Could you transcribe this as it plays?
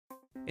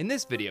In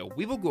this video,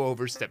 we will go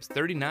over steps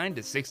 39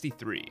 to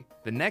 63,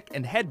 the neck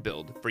and head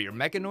build for your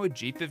Meccanoid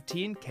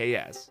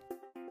G15KS.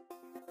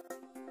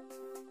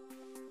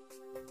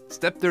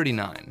 Step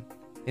 39.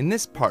 In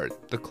this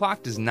part, the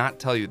clock does not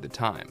tell you the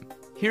time.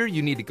 Here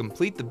you need to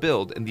complete the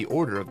build in the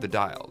order of the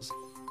dials.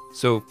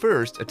 So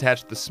first,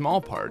 attach the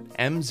small part,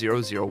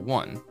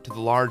 M001, to the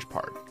large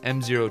part,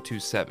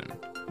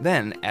 M027.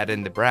 Then add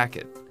in the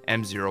bracket,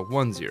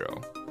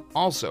 M010.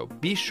 Also,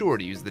 be sure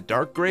to use the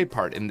dark gray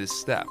part in this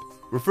step.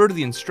 Refer to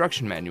the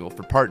instruction manual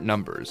for part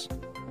numbers.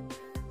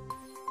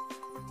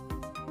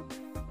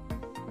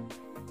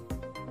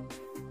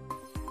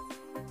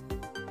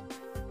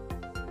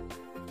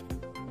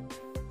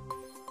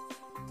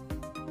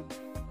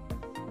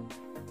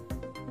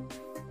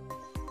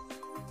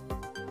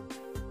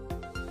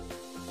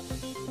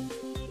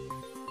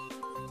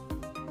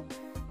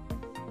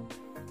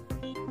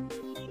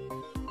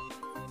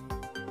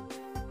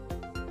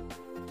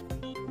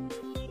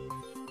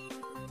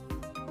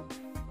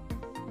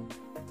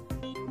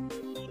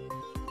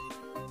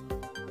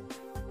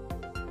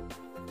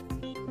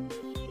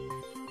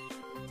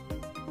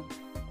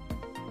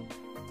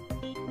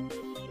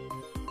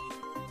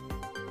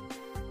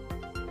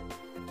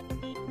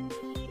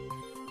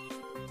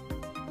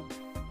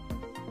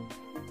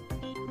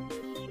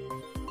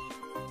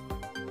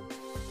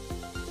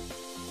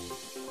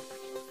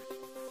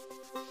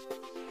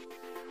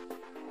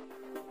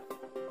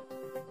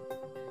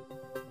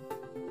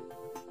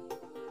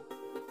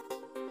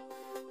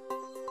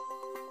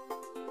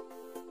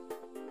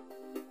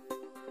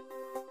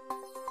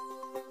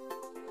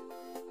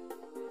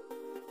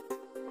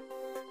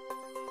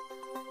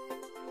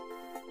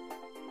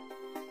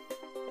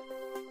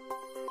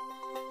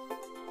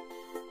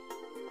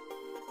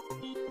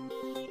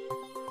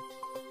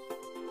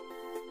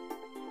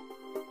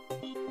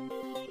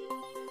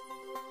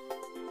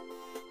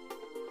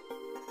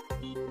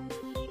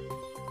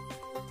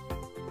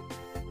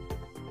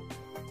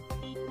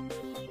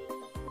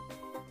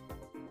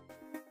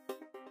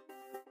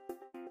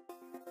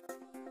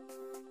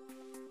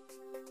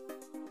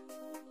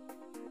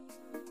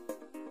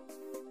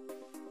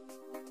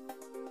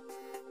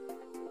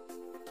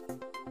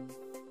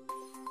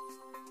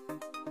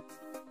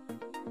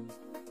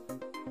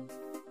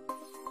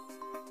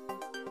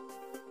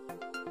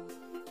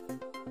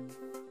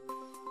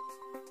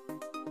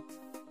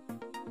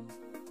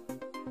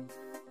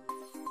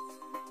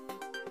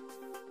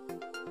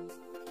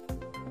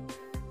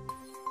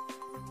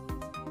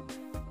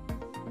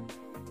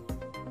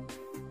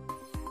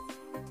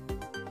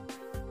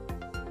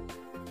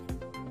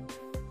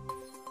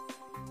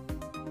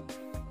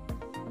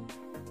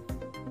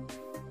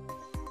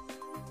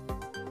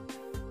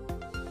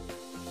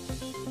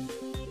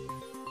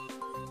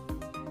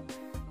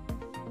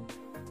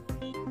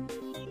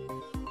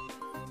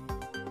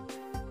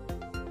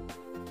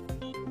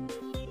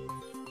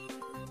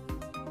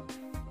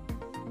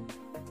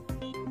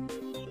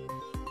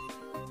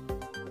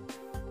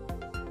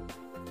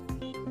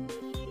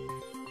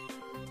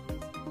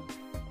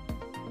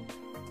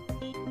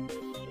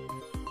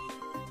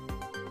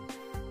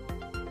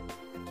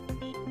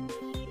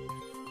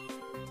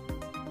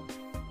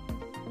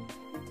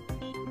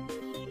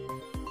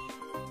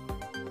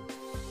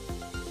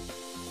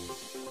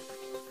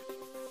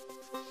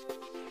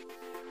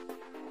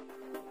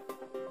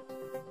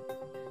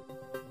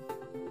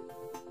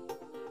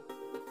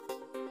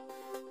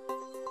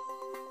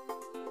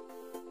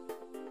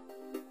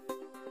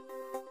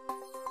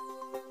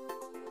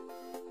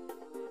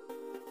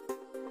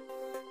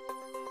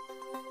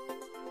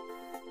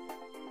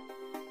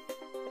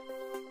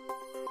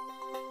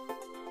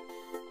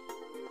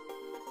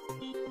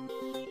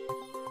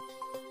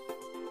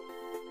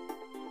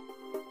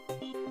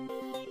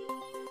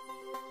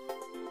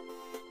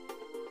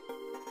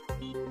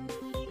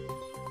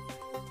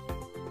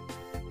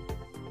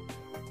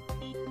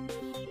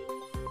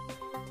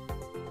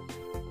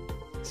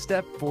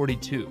 Step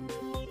 42.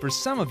 For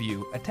some of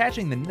you,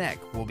 attaching the neck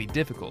will be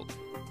difficult.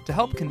 To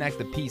help connect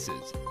the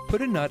pieces,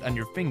 put a nut on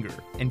your finger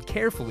and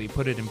carefully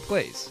put it in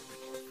place.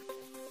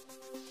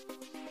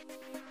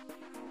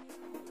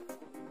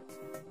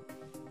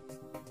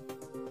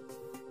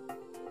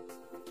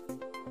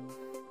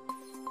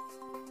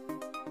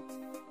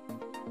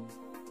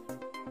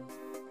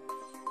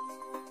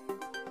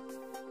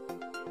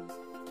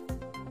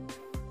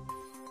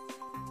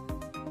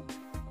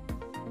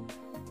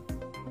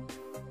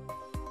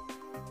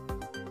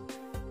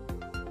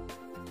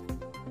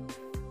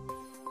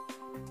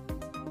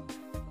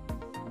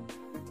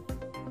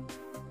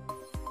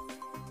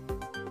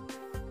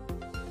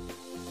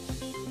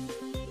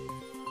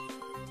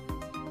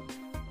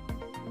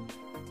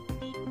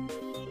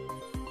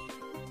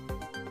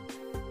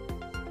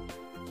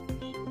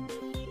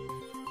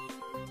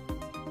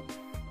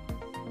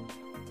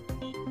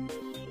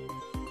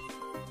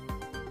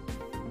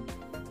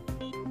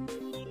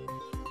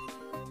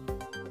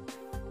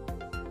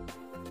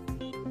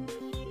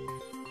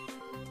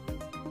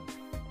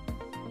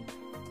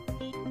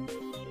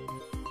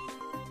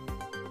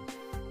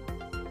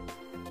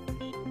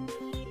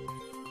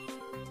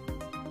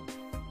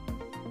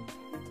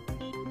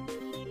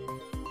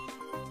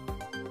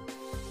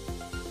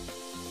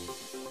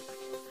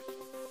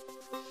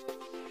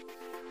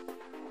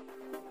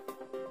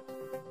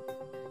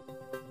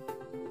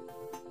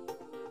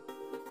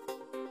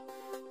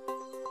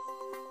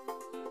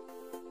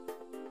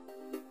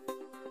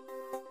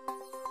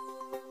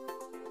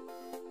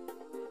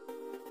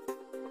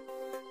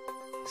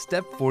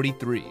 Step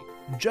 43.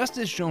 Just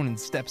as shown in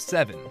Step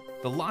 7,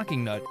 the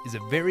locking nut is a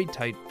very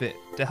tight fit.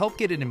 To help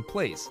get it in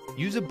place,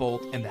 use a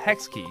bolt and the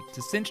hex key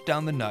to cinch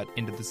down the nut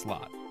into the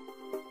slot.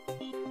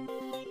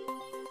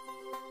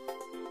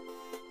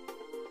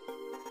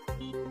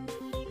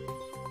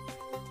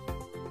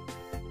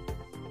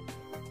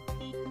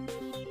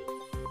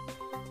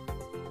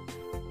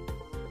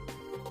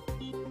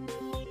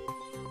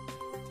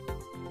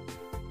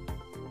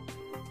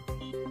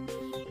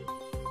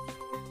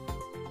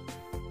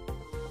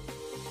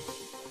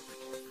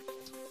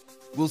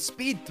 We'll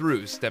speed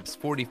through steps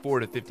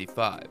 44 to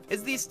 55,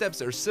 as these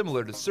steps are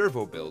similar to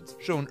servo builds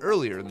shown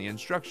earlier in the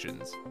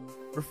instructions.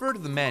 Refer to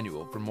the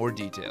manual for more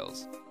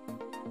details.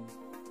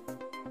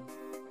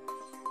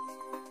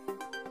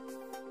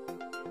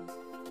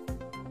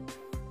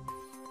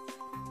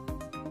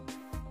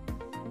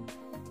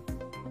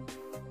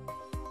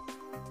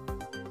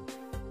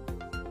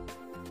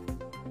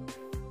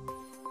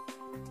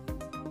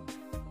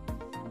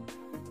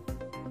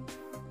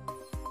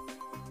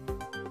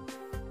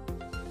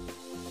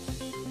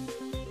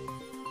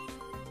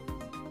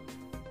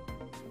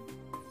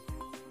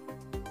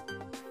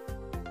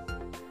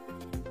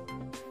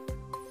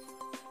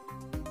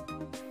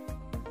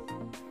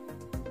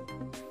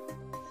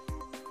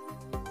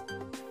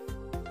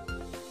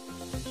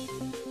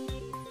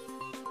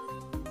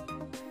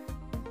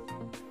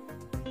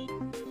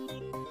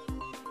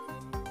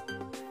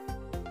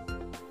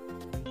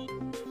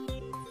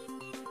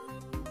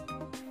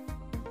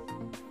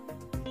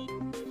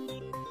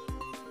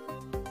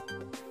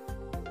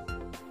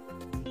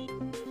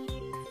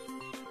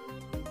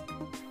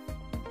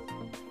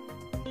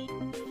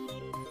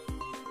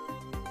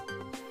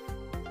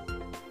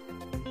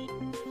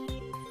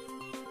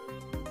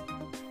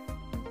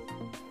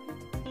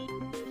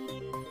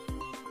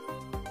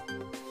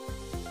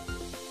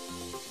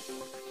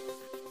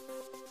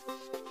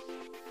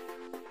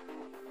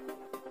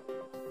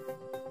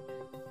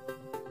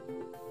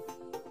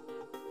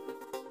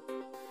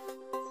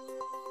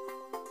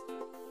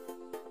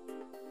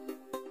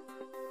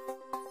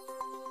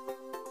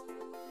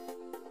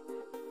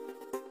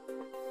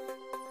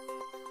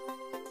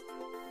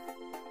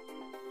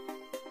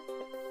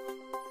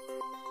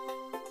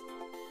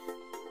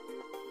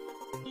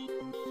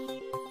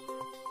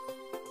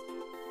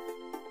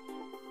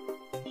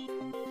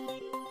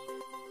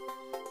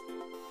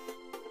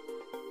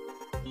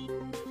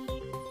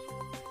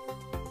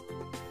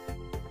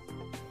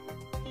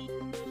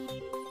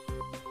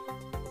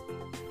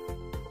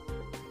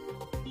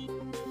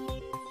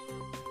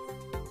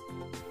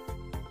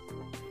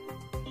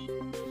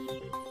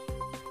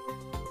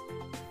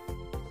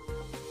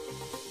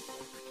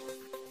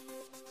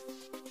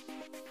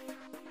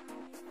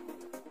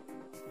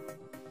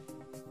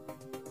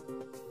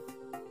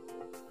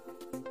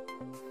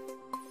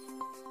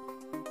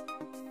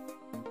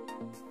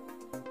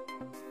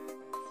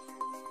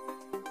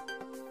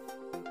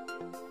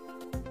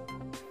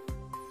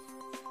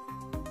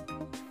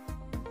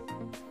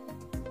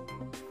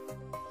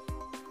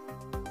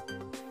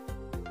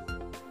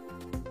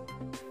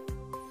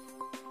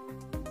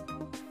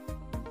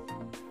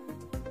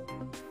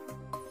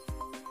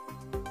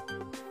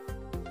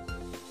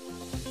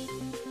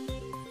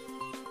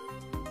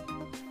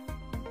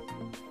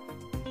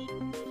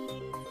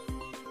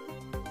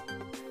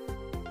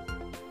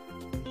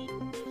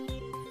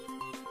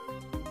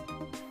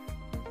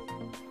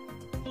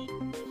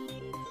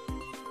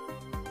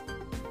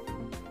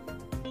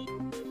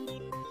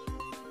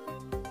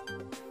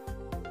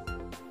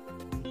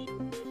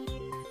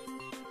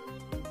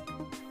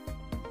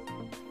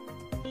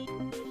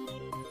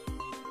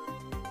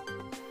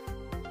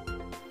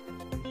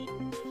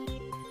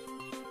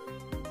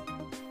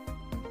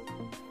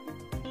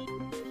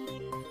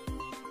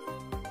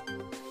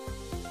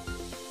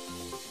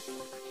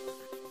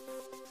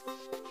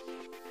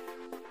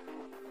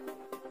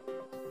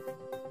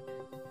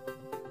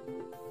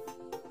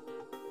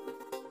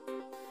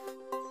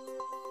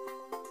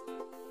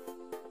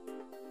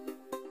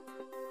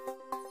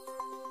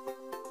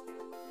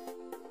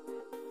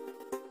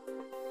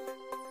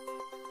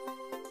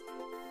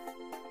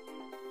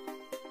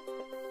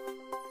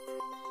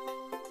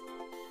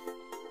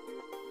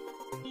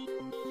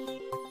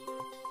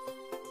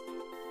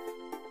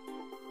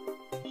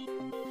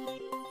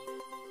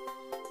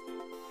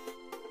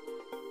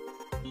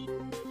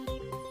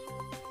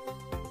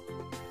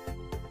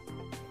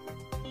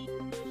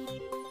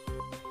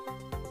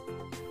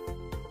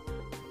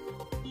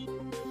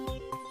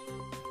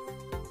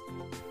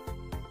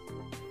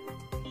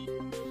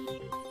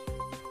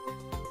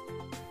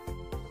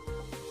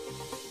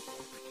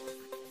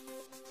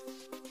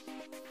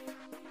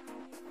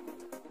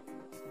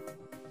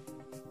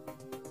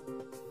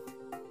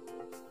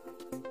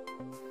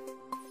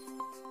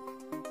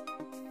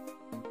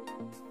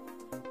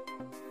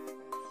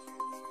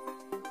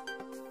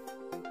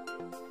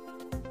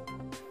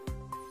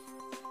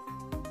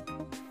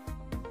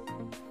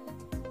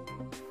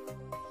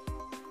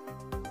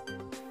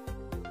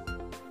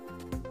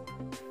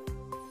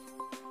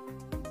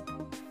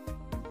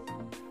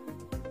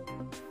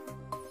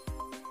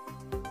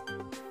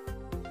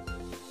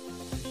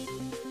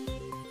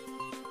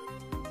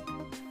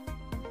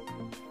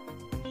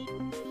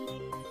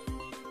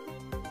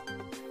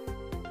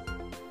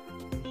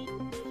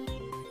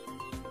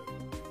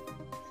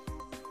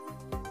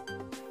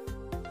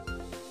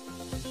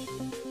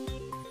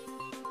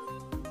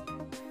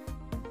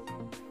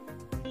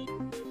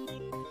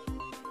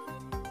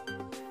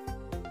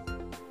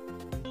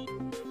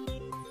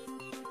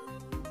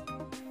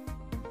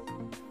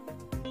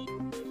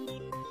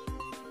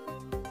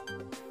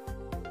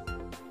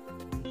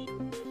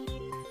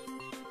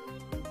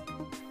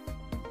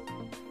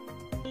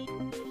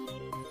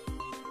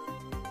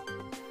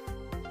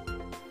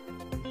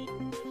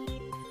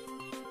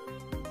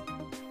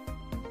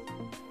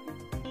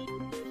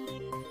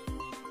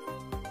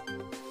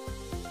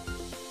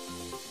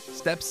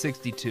 Step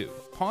 62.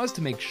 Pause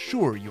to make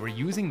sure you are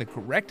using the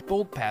correct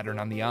bolt pattern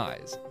on the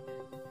eyes.